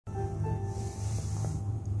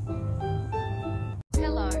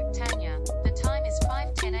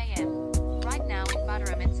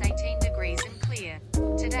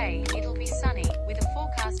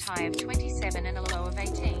high of 27 and a low of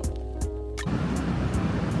 18.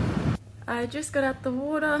 I just got out the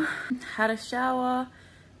water, had a shower,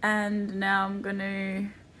 and now I'm gonna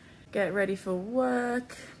get ready for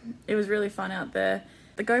work. It was really fun out there.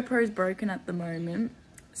 The GoPro is broken at the moment,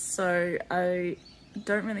 so I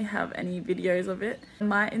don't really have any videos of it. I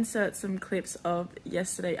might insert some clips of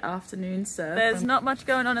yesterday afternoon surf. There's not much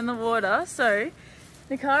going on in the water, so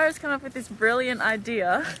Nikara has come up with this brilliant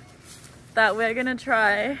idea that we're gonna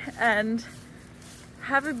try and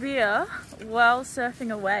have a beer while surfing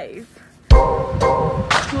a wave.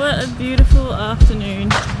 What a beautiful afternoon.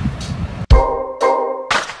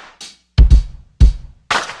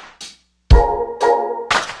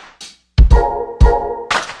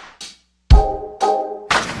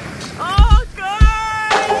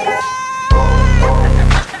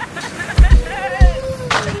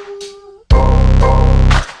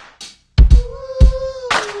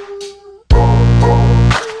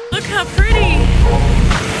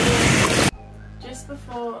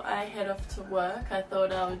 Before I head off to work, I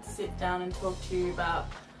thought I would sit down and talk to you about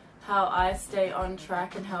how I stay on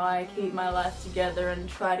track and how I keep my life together and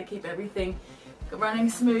try to keep everything running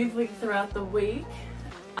smoothly throughout the week.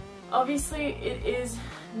 Obviously, it is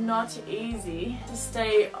not easy to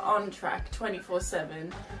stay on track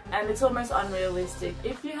 24/7, and it's almost unrealistic.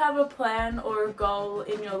 If you have a plan or a goal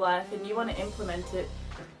in your life and you want to implement it,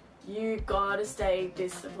 you gotta stay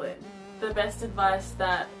disciplined. The best advice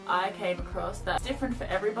that I came across, that's different for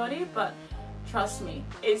everybody, but trust me,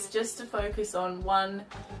 is just to focus on one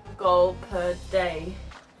goal per day.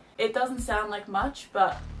 It doesn't sound like much,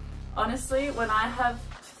 but honestly, when I have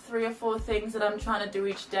 3 or 4 things that I'm trying to do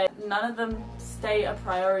each day, none of them stay a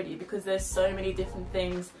priority because there's so many different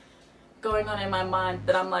things going on in my mind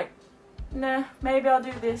that I'm like, nah, maybe I'll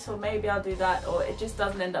do this or maybe I'll do that, or it just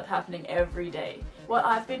doesn't end up happening every day. What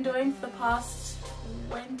I've been doing for the past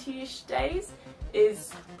 20-ish days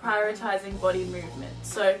is prioritizing body movement.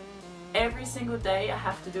 So every single day I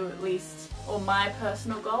have to do at least, or my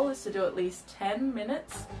personal goal is to do at least 10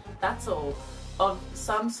 minutes, that's all, of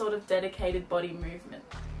some sort of dedicated body movement.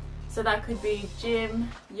 So that could be gym,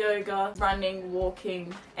 yoga, running,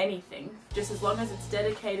 walking, anything, just as long as it's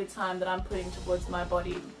dedicated time that I'm putting towards my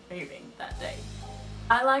body moving that day.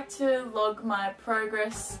 I like to log my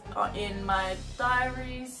progress in my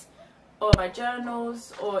diaries or my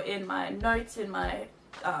journals or in my notes in my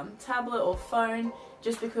tablet or phone,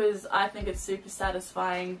 just because I think it's super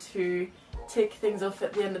satisfying to tick things off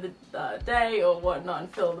at the end of the day or whatnot and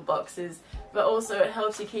fill the boxes, but also it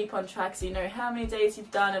helps you keep on track so you know how many days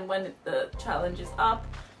you've done and when the challenge is up,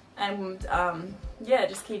 and yeah,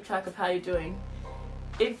 just keep track of how you're doing.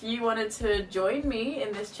 If you wanted to join me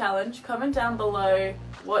in this challenge, comment down below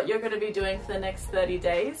what you're going to be doing for the next 30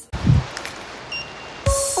 days.